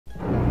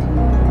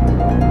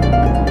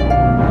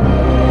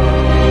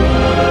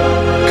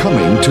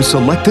to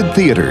selected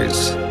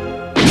theaters.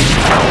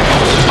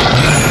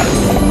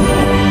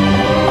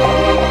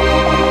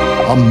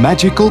 A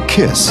magical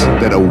kiss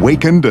that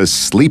awakened a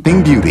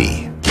sleeping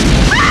beauty.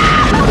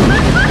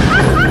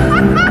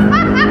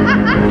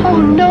 Oh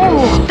no!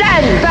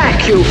 Stand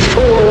back, you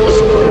fools!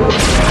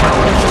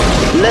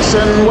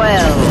 Listen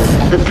well.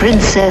 The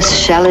princess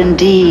shall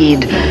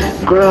indeed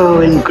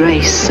grow in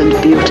grace and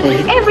beauty.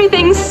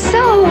 Everything's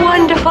so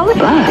wonderful.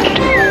 But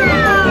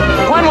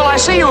when will I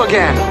see you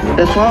again?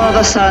 Before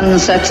the sun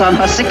sets on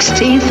her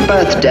 16th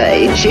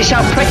birthday, she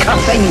shall prick her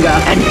finger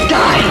and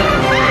die.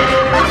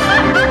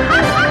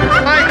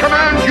 I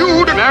command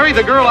you to marry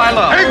the girl I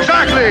love.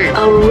 Exactly.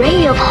 A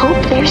ray of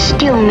hope there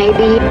still may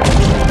be.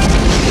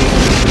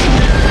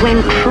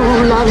 When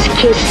true love's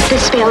kiss, the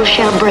spell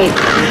shall break.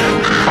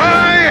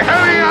 By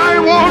Harry, I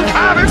won't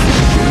have it.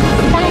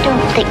 I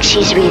don't think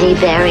she's really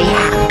very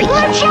happy.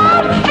 Watch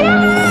out,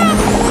 Phillip!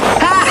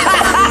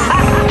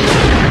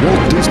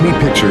 Walt Disney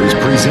Pictures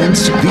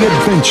presents The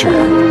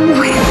Adventure,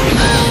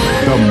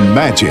 the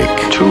magic,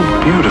 Too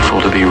beautiful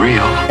to be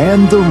real,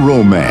 and the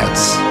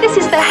romance This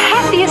is the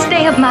happiest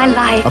day of my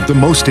life. of the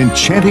most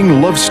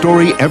enchanting love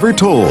story ever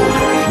told.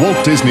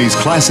 Walt Disney's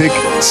classic,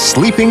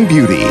 Sleeping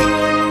Beauty.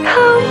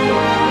 Oh,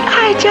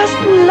 I just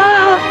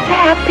love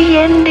happy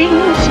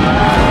endings.